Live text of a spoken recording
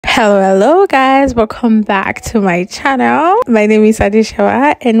Hello guys, welcome back to my channel. My name is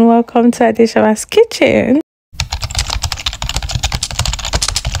Adeshawa and welcome to Adeshawa's kitchen.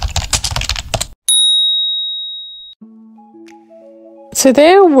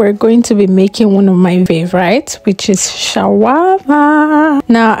 Today we're going to be making one of my favorites, which is shawarma.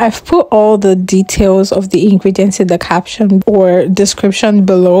 Now I've put all the details of the ingredients in the caption or description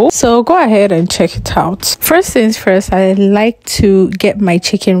below, so go ahead and check it out. First things first, I like to get my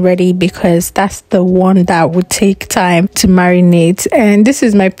chicken ready because that's the one that would take time to marinate, and this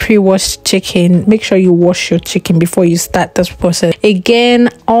is my pre-washed chicken. Make sure you wash your chicken before you start this process. Again,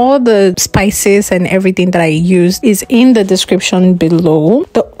 all the spices and everything that I used is in the description below.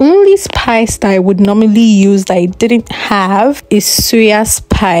 The only spice that I would normally use that I didn't have is soya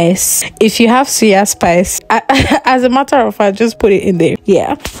spice. If you have soya spice, as a matter of fact, just put it in there.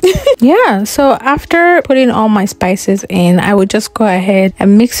 Yeah. So after putting all my spices in, I would just go ahead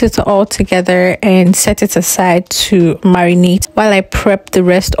and mix it all together and set it aside to marinate while I prep the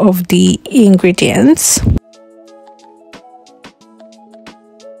rest of the ingredients.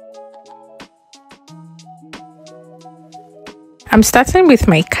 I'm starting with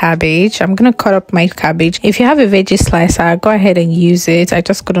my cabbage. I'm gonna cut up my cabbage. If you have a veggie slicer, go ahead and use it. I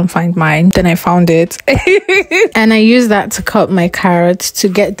just couldn't find mine, then I found it. And I use that to cut my carrots to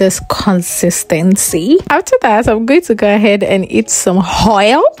get this consistency. After that, I'm going to go ahead and eat some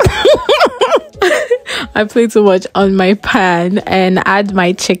oil. I put too much on my pan and add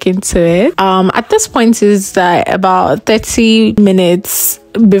my chicken to it. At this point is about 30 minutes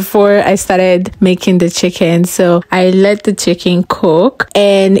before I started making the chicken, so I let the chicken cook.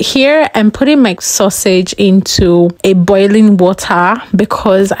 And here I'm putting my sausage into a boiling water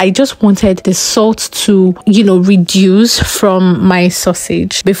because I just wanted the salt to, reduce from my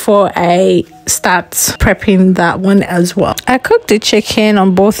sausage before I start prepping that one as well. I cooked the chicken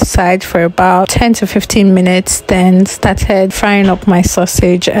on both sides for about 10 to 15 minutes, then started frying up my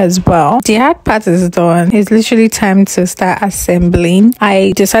sausage as well. The hard part is done. It's literally time to start assembling. I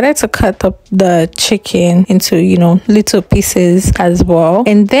decided to cut up the chicken into, little pieces as well.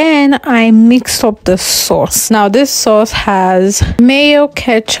 And then I mixed up the sauce. Now this sauce has mayo,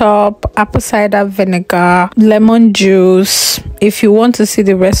 ketchup, apple cider vinegar, lemon juice. If you want to see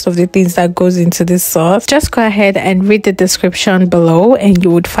the rest of the things that goes into this sauce, just go ahead and read the description below and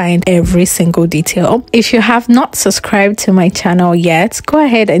you would find every single detail. If you have not subscribed to my channel yet, go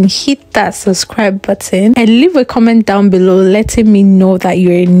ahead and hit that subscribe button and leave a comment down below letting me know that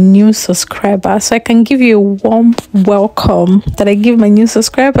you're a new subscriber, so I can give you a warm welcome that I give my new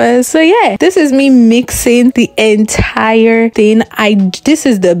subscribers. So yeah, this is me mixing the entire thing. This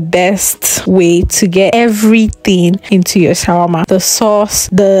is the best way to get everything into your shawarma: the sauce,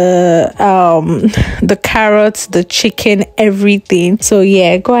 the carrots, the chicken, everything. So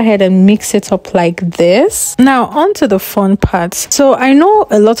yeah, go ahead and mix it up like this. Now on to the fun parts. So I know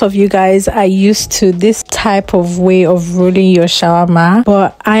a lot of you guys are used to this type of way of rolling your shawarma,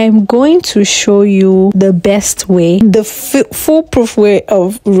 but I'm going to show you the best way, the foolproof way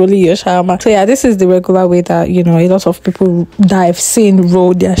of rolling your shawarma. So yeah, this is the regular way that a lot of people that I've seen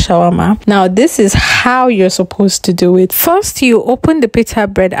roll their shawarma. Now this is how you're supposed to do it. First, you open the pita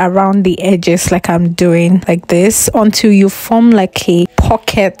bread around the edges like I'm doing, like this, until you form like a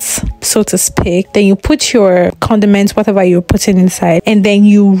pocket, so to speak. Then you put your condiments, whatever you're putting inside, and then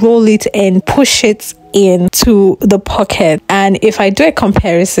you roll it and push it into the pocket. And if I do a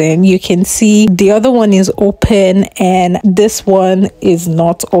comparison, you can see the other one is open and this one is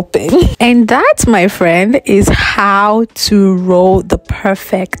not open. And that, my friend, is how to roll the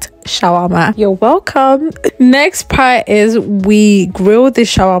perfect shawarma. You're welcome. Next part is we grill the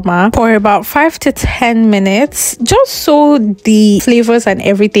shawarma for about 5 to 10 minutes, just so the flavors and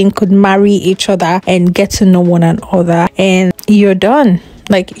everything could marry each other and get to know one another, and you're done.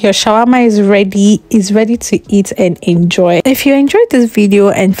 Like, your shawarma is ready to eat and enjoy. If you enjoyed this video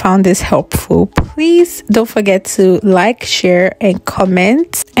and found this helpful, please don't forget to like, share, and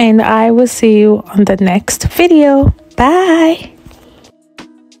comment, and I will see you on the next video. Bye.